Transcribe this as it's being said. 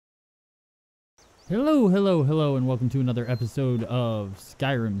Hello, hello, hello, and welcome to another episode of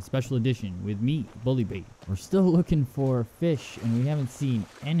Skyrim Special Edition with me, Bullybait. We're still looking for fish, and we haven't seen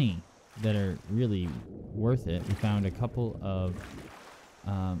any that are really worth it. We found a couple of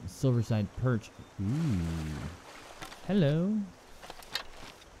silverside perch. Ooh. Hello.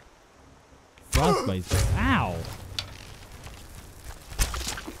 Frostbite. Ow!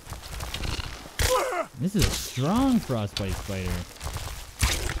 This is a strong frostbite spider.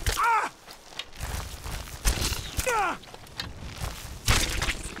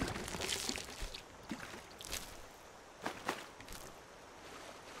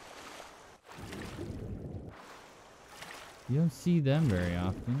 You don't see them very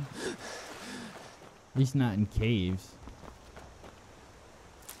often. At least not in caves.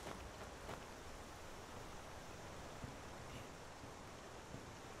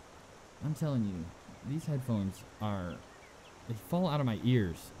 I'm telling you, these headphones they fall out of my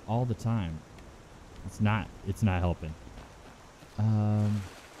ears all the time. It's not helping.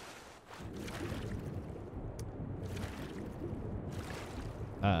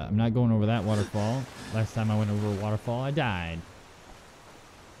 I'm not going over that waterfall. Last time I went over a waterfall, I died.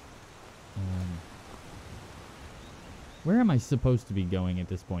 Where am I supposed to be going at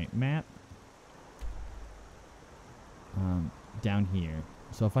this point? Map? Down here.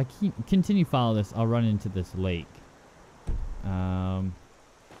 So if I continue to follow this, I'll run into this lake.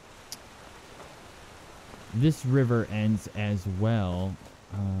 This river ends as well.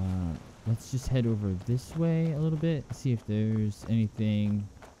 Let's just head over this way a little bit. See if there's anything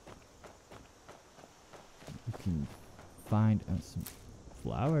we can find. Some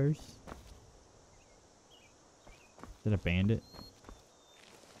flowers. Is that a bandit?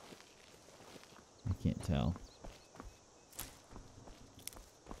 I can't tell.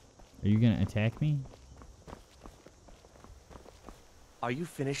 Are you gonna attack me? Are you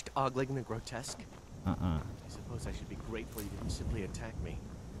finished ogling the grotesque? I suppose I should be grateful you didn't simply attack me.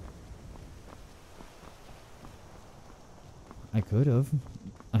 I could have.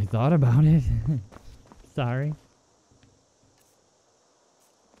 I thought about it. Sorry.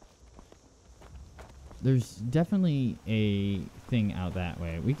 There's definitely a thing out that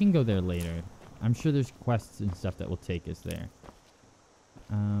way. We can go there later. I'm sure there's quests and stuff that will take us there.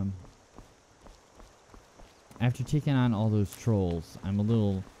 After taking on all those trolls, I'm a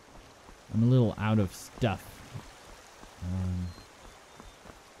little out of stuff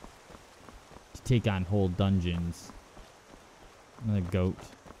to take on whole dungeons. Another goat.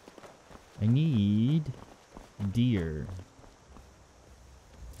 I need deer.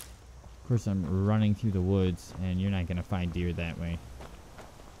 Of course, I'm running through the woods, and you're not gonna find deer that way.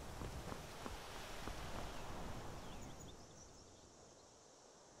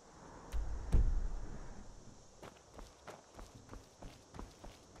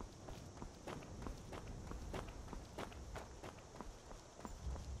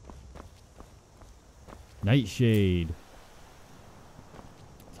 Nightshade.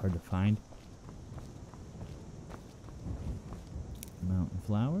 It's hard to find. Mountain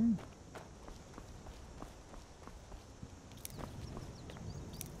flower.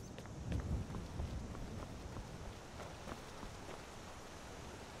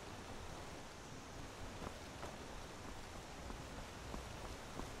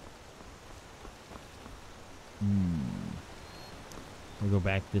 I'll go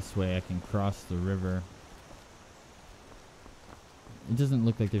back this way. I can cross the river. It doesn't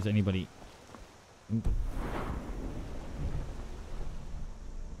look like there's anybody. Oop.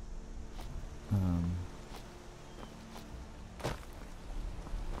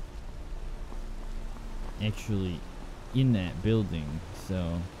 Actually in that building,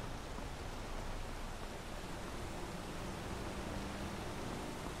 so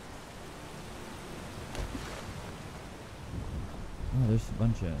oh, there's a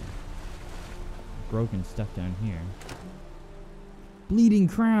bunch of broken stuff down here. Bleeding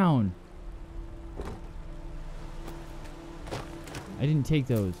crown. I didn't take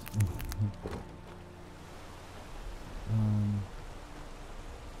those.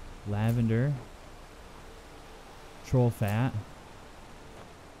 Lavender. Troll fat.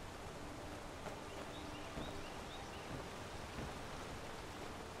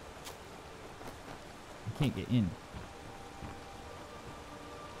 I can't get in.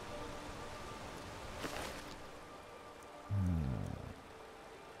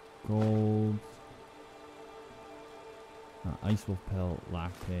 Gold. Ice wolf pelt,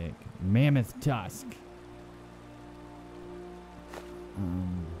 lockpick, mammoth tusk.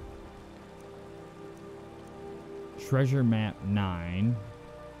 Treasure map 9.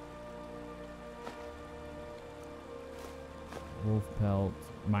 Wolf pelt,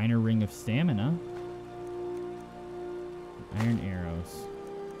 minor ring of stamina. Iron arrows.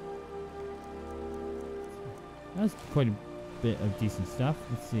 That's quite a bit of decent stuff.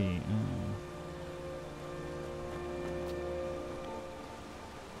 Let's see.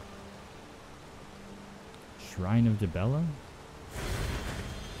 Shrine of Debella?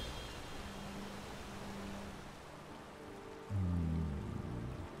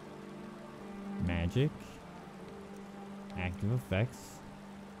 Magic. Active effects.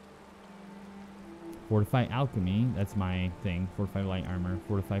 Fortify alchemy. That's my thing. Fortify light armor.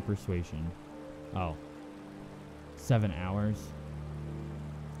 Fortify persuasion. Oh. 7 hours.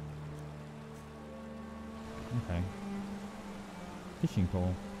 Okay. Fishing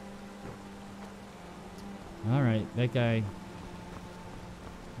pole. Alright, that guy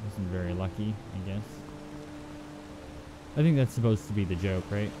wasn't very lucky, I guess. I think that's supposed to be the joke,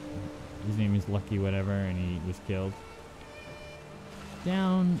 right? His name is Lucky whatever, and he was killed.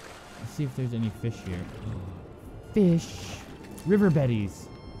 Down. Let's see if there's any fish here. Fish! River betties!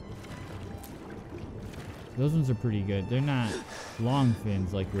 Those ones are pretty good. They're not long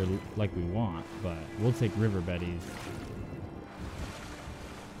fins like we want, but we'll take river betties.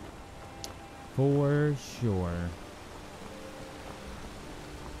 For sure.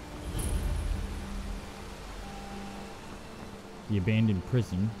 The abandoned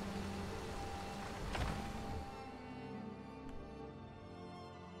prison.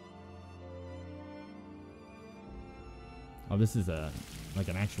 Oh, this is like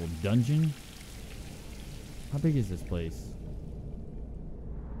an actual dungeon? How big is this place?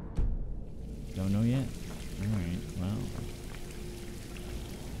 Don't know yet? Alright, well.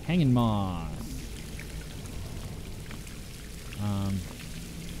 Hanging moss.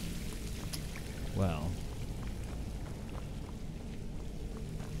 Well.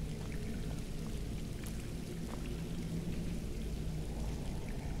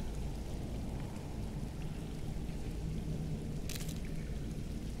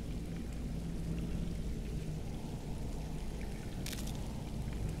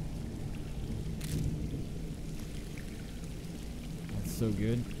 So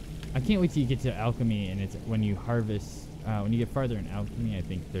good. I can't wait till you get to alchemy, and it's when you harvest, when you get farther in alchemy, I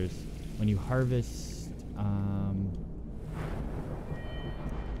think there's, when you harvest,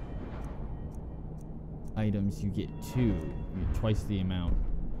 items, you get twice the amount.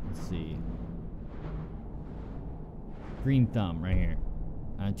 Let's see. Green thumb, right here.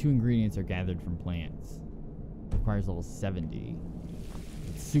 2 ingredients are gathered from plants. Requires level 70.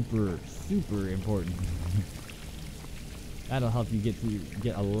 It's super, super important. That'll help you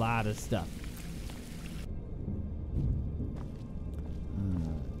get a lot of stuff.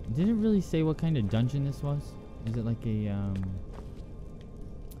 Did it really say what kind of dungeon this was? Is it like a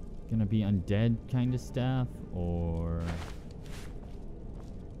gonna be undead kind of stuff, or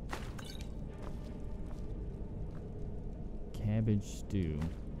cabbage stew?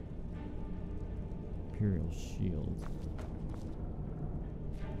 Imperial shield.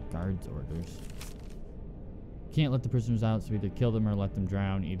 Guards orders. Can't let the prisoners out, so either kill them or let them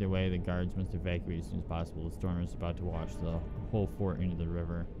drown. Either way, the guards must evacuate as soon as possible. The storm is about to wash the whole fort into the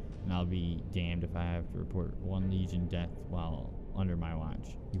river, and I'll be damned if I have to report 1 legion death while under my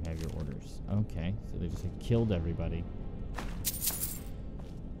watch. You have your orders. Okay, so they just killed everybody.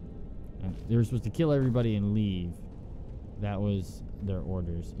 And they were supposed to kill everybody and leave. That was their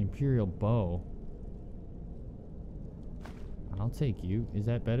orders. Imperial bow. I'll take you. Is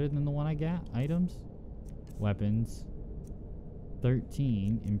that better than the one I got? Items? Weapons.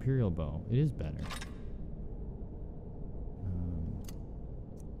 13. Imperial bow. It is better.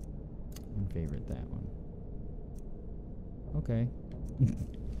 Unfavorite that one. Okay.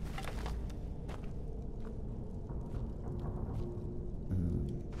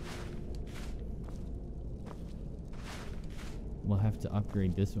 We'll have to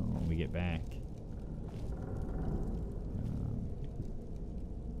upgrade this one when we get back.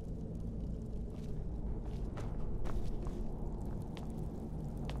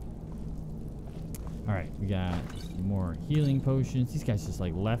 Alright, we got more healing potions. These guys just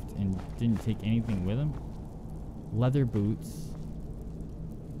like left and didn't take anything with them. Leather boots.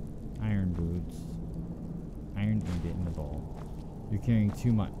 Iron boots. Iron ingot in the bowl. You're carrying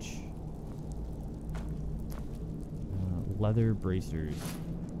too much. Leather bracers.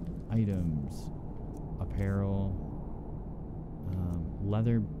 Items. Apparel.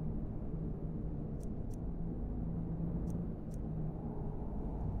 Leather.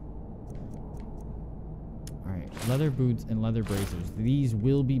 Alright, leather boots and leather bracers. These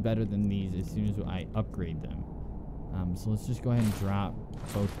will be better than these as soon as I upgrade them. So let's just go ahead and drop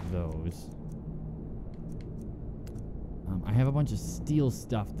both of those. I have a bunch of steel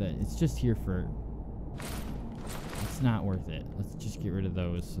stuff that it's just here for... It's It's not worth it. Let's just get rid of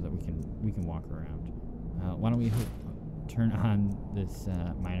those so that we can walk around. Why don't we turn on this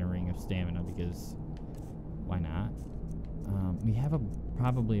minor ring of stamina, because why not? We have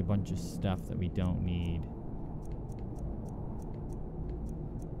probably a bunch of stuff that we don't need.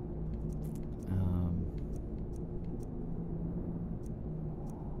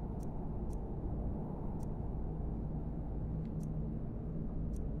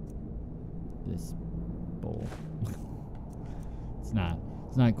 This bowl.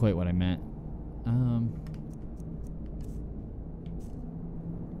 It's not quite what I meant.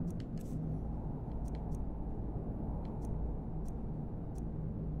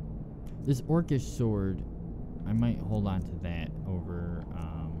 This orcish sword, I might hold on to that over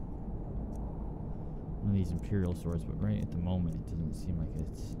one of these imperial swords, but right at the moment it doesn't seem like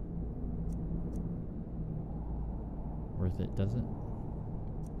it's worth it, does it?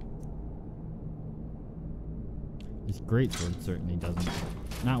 This greatsword certainly doesn't.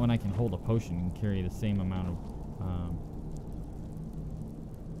 Not when I can hold a potion and carry the same amount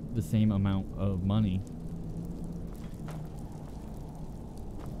of money.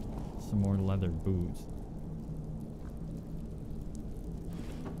 Some more leather boots.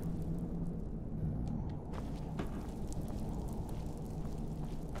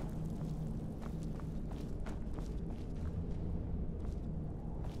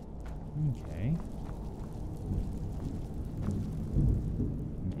 Okay.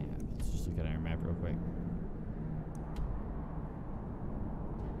 Let's just look at our map real quick.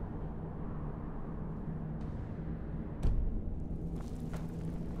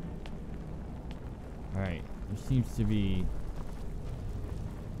 Alright, there seems to be...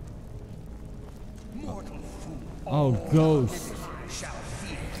 Oh, ghost!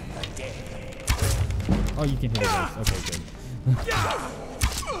 Oh, you can hit a ghost. Okay, good.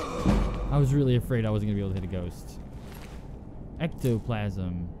 I was really afraid I wasn't going to be able to hit a ghost.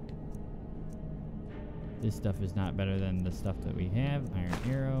 Ectoplasm. This stuff is not better than the stuff that we have. Iron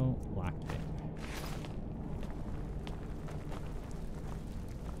arrow, lockpick.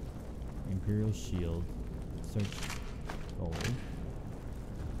 Imperial shield. Search gold.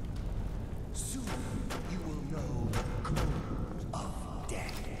 Soon you will know the code of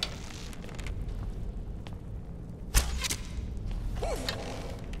death.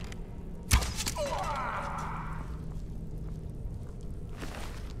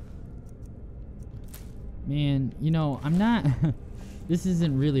 Man, you know, I'm not... This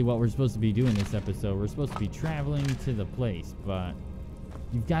isn't really what we're supposed to be doing this episode. We're supposed to be traveling to the place, but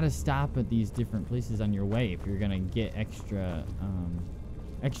you've got to stop at these different places on your way if you're going to get extra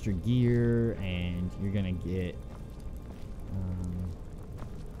gear, and you're going to get...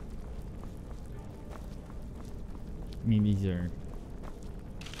 I mean, these are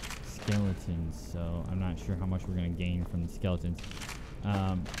skeletons, so I'm not sure how much we're going to gain from the skeletons.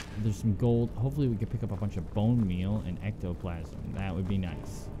 There's some gold. Hopefully we could pick up a bunch of bone meal and ectoplasm. That would be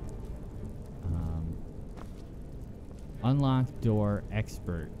nice. Unlock door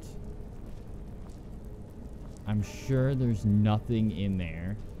expert. I'm sure there's nothing in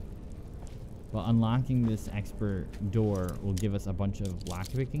there, but unlocking this expert door will give us a bunch of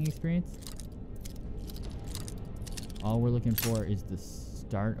lockpicking experience. All we're looking for is the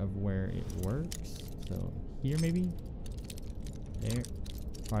start of where it works. So here, maybe? There.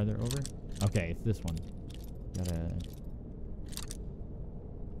 Farther over? Okay, it's this one. Gotta...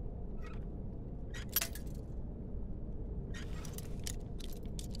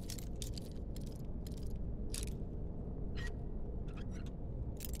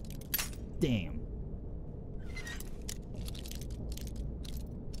 Damn.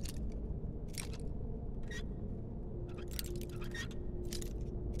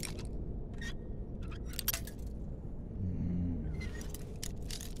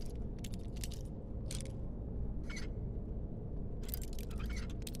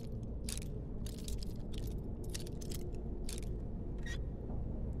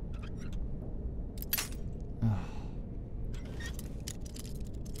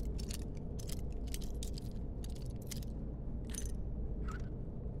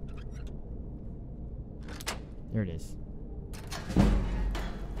 There it is.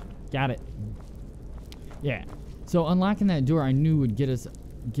 Got it. Yeah. So unlocking that door, I knew would get us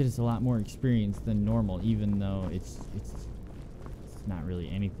a lot more experience than normal, even though it's not really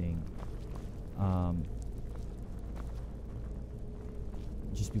anything.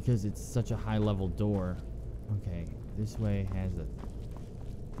 Just because it's such a high level door. Okay, this way has a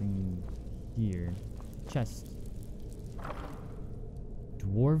thing here. Chest.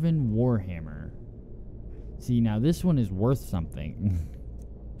 Dwarven Warhammer. See, now this one is worth something.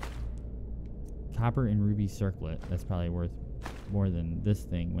 copper and ruby circlet. That's probably worth more than this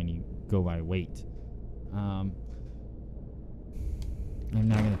thing when you go by weight. I'm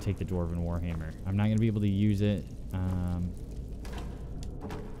not going to take the Dwarven Warhammer. I'm not going to be able to use it.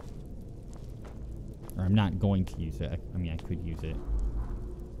 Or I'm not going to use it. I mean, I could use it.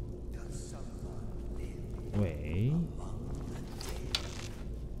 Wait.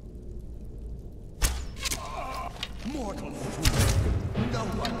 Mortal fool! No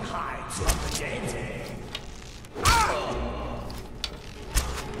one hides from the dead!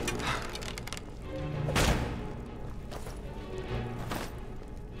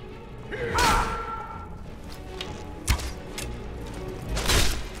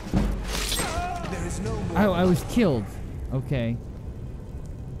 There is no more. Oh, I was killed. Okay.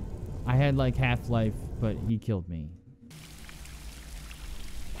 I had like half-life, but he killed me.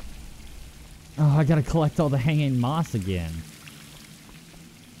 Oh, I gotta collect all the hanging moss again.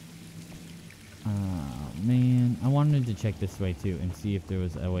 Oh, man. I wanted to check this way, too, and see if there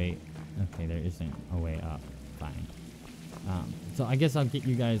was a way... Okay, there isn't a way up. Fine. So I guess I'll get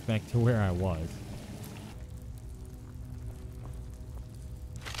you guys back to where I was.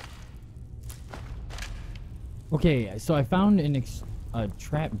 Okay, so I found a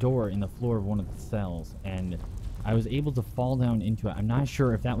trap door in the floor of one of the cells, and I was able to fall down into it. I'm not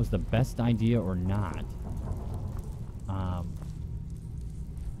sure if that was the best idea or not.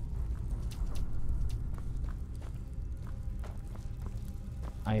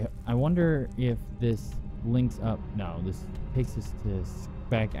 I wonder if this links up. No, this takes us to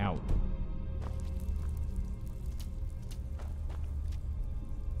back out.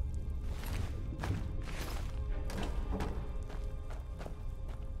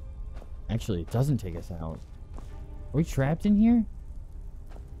 Actually, it doesn't take us out. Are we trapped in here?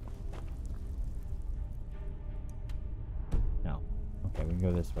 No. Okay, we can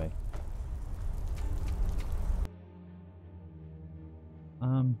go this way.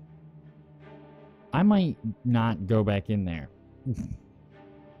 I might not go back in there.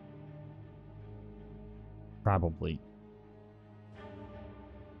 Probably.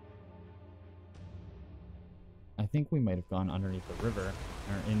 I think we might have gone underneath the river,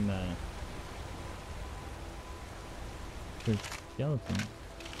 or in the skeleton.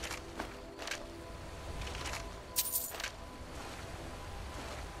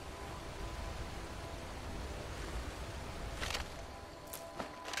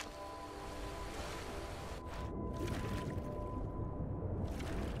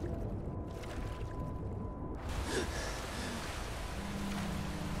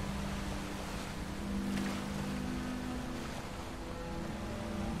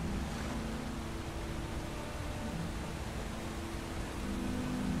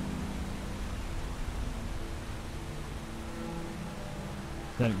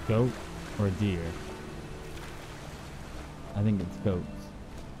 Is that a goat or a deer? I think it's goats.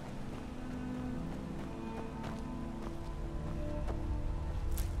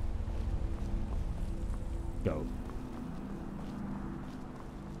 Goat.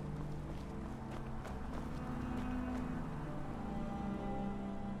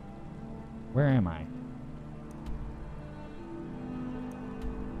 Where am I?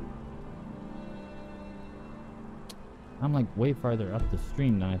 I'm like way farther up the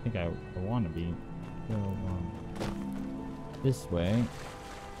stream than I think I want to be. So, this way.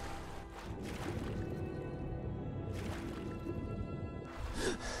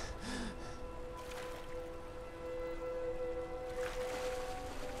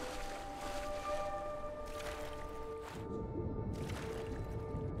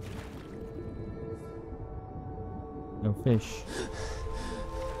 No fish.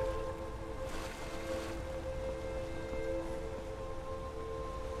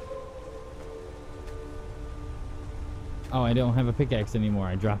 Oh, I don't have a pickaxe anymore.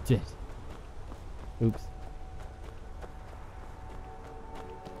 I dropped it. Oops.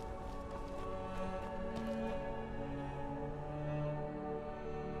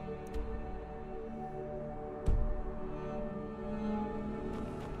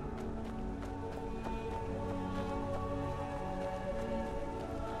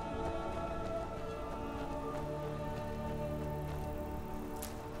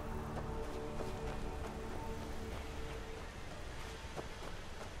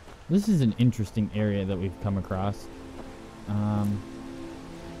 This is an interesting area that we've come across. I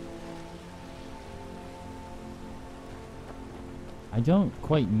don't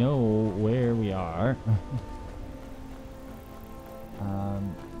quite know where we are.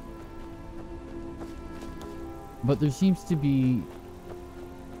 But there seems to be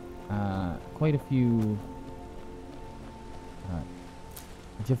quite a few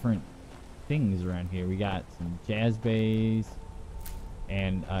different things around here. We got some jazz bays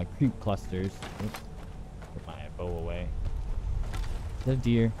and creep clusters. Oops. Put my bow away. Is that a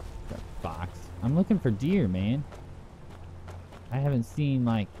deer? Got a fox. I'm looking for deer, man. I haven't seen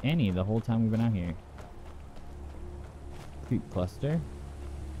like any the whole time we've been out here. Creep cluster.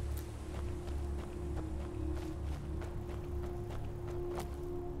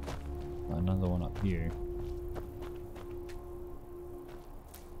 Another one up here.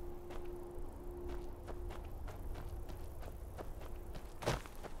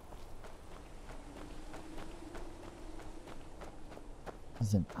 This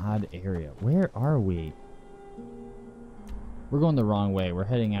is an odd area. Where are we? We're going the wrong way. We're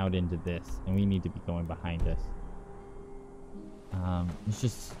heading out into this, and we need to be going behind us. It's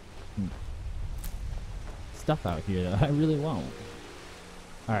just stuff out here that I really won't.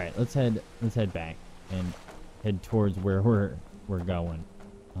 All right, let's head back and head towards where we're going.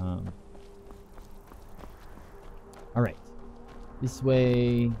 All right, this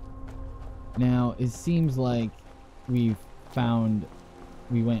way. Now it seems like we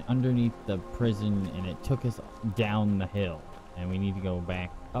went underneath the prison and it took us down the hill, and we need to go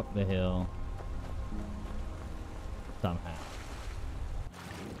back up the hill somehow.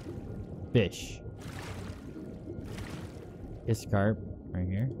 Fish. Iscarp right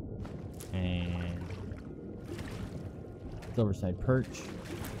here. And silverside perch.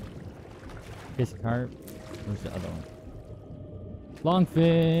 Iscarp. Where's the other one?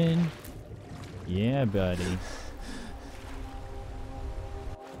 Longfin. Yeah, buddy.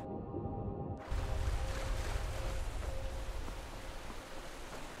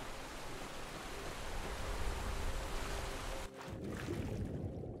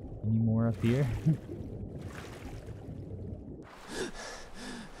 Any more up here?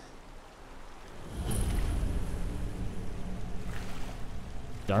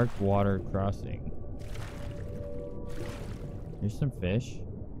 Dark water crossing. Here's some fish.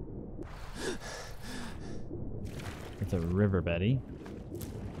 It's a river Betty.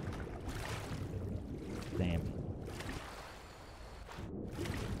 Salmon.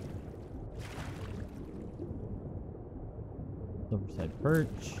 Silverside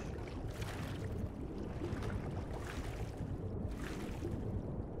perch.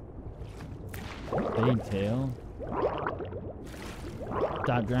 Big tail.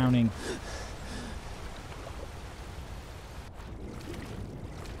 Stop drowning.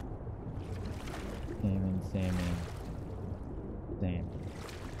 Salmon, salmon, salmon.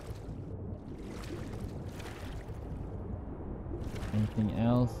 Anything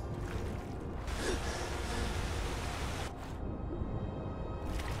else?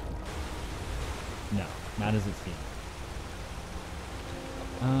 No, not as it seems.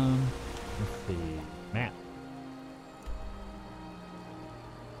 Let's see. Map.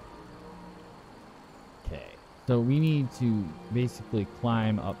 Okay. So we need to basically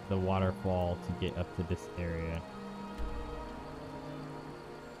climb up the waterfall to get up to this area.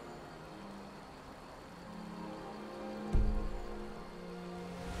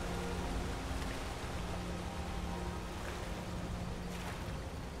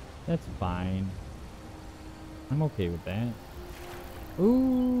 That's fine. I'm okay with that.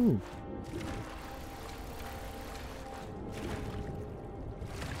 Ooh!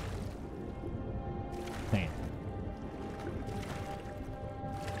 Sand.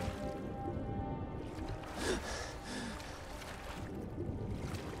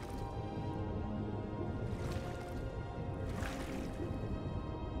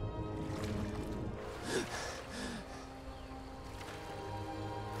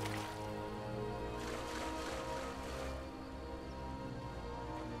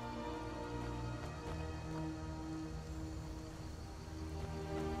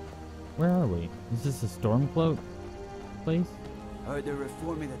 Where are we? Is this a Stormcloak place? Heard they're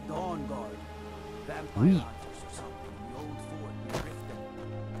reforming the Dawn Guard. Vampire Oui. hunters or something in the old fort near Riften.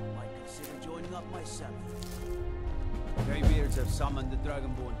 Might consider joining up myself. Greybeards have summoned the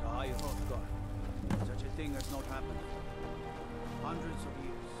Dragonborn to High Hrothgar. Such a thing has not happened for hundreds of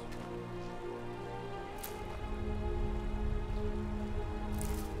years.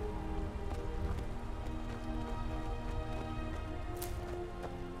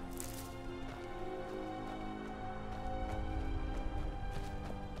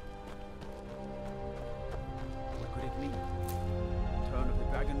 What could it mean? Return of the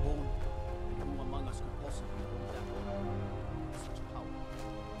Dragonborn? And who among us could possibly hold that? Such power.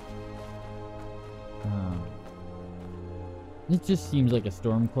 It just seems like a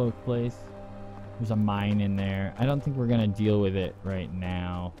Stormcloak place. There's a mine in there. I don't think we're gonna deal with it right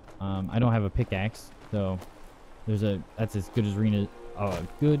now. I don't have a pickaxe, so that's as good as a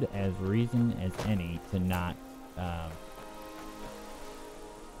good as reason as any to not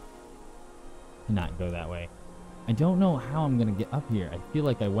go that way. I don't know how I'm gonna get up here. I feel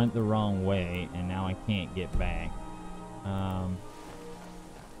like I went the wrong way and now I can't get back. Of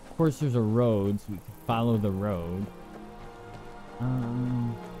course there's a road, so we can follow the road.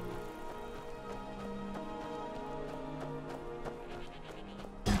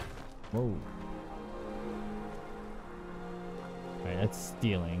 Whoa. Alright, that's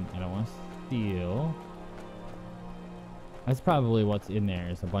stealing. I don't want to steal. That's probably what's in there,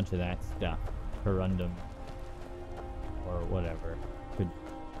 is a bunch of that stuff. Corundum. Or whatever.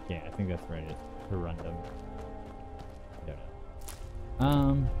 Yeah, I think that's right. It's corundum. I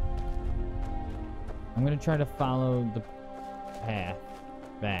don't know. I'm gonna try to follow the path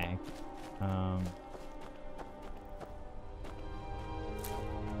back.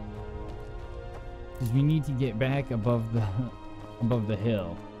 Because we need to get back above the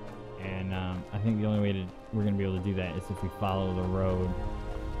hill, and I think the only way we're gonna be able to do that is if we follow the road.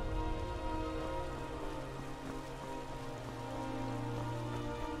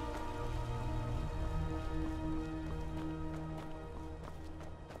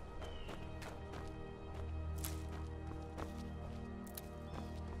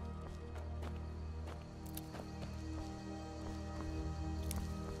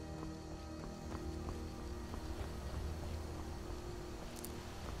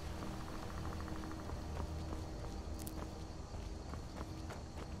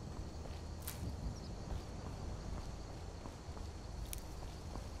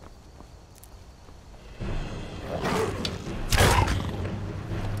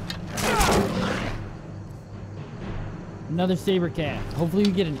 Another saber cat. Hopefully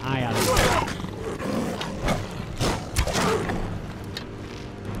we get an eye out of it.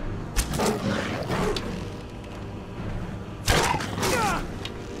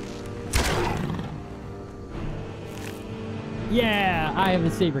 Yeah, I have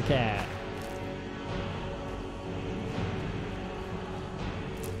a saber cat.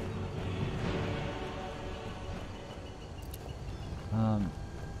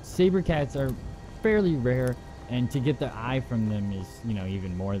 Saber cats are fairly rare. And to get the eye from them is, you know,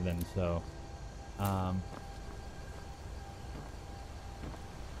 even more than so.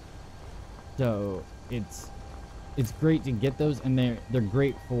 So it's great to get those, and they're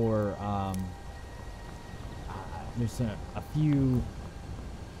great for. There's a few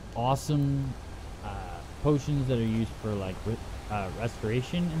awesome potions that are used for like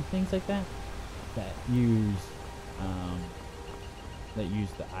restoration and things like that that use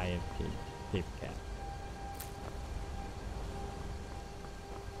the eye of the saber cat.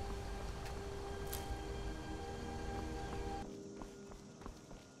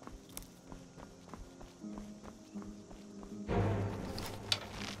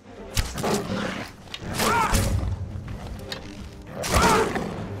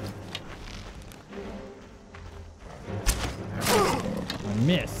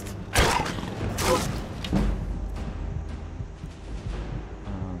 Missed.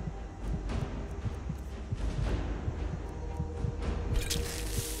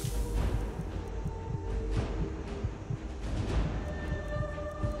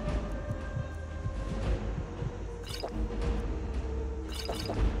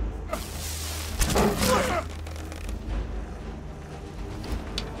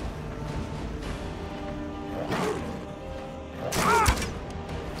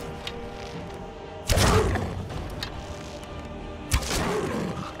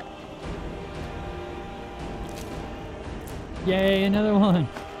 Yay, another one.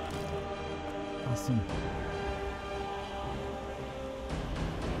 Awesome.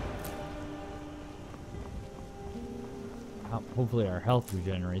 Hopefully our health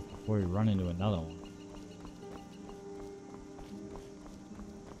regenerates before we run into another one.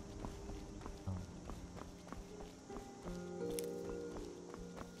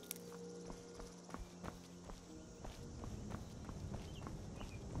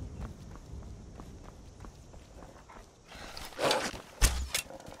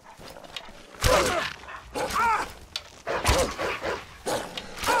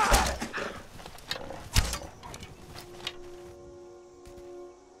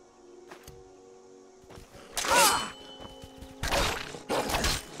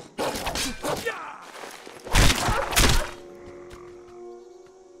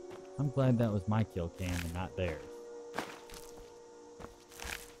 I'm glad that was my kill cam and not theirs.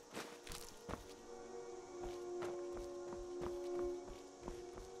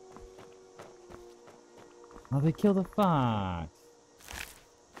 Oh, they killed a fox.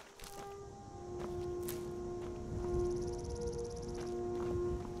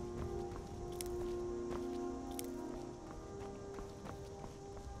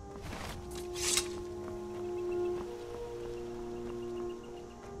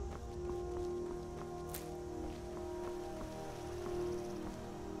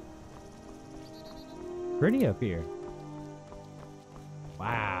 pretty up here.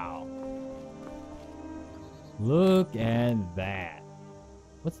 Wow. Look at that.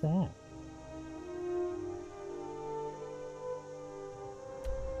 What's that?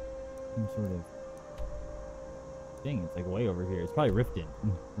 Some sort of thing. It's like way over here. It's probably Riften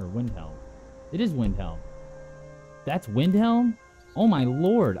or Windhelm. It is Windhelm. That's Windhelm? Oh my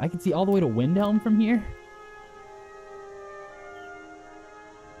lord. I can see all the way to Windhelm from here?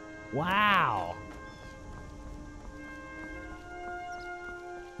 Wow.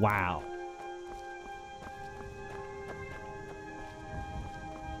 Wow.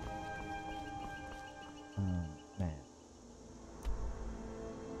 Man.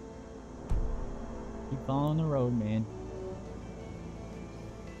 Keep following the road, man.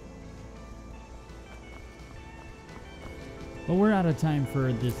 Well, we're out of time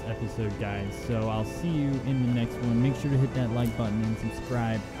for this episode, guys, so I'll see you in the next one. Make sure to hit that like button and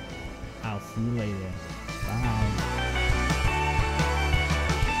subscribe. I'll see you later. Bye.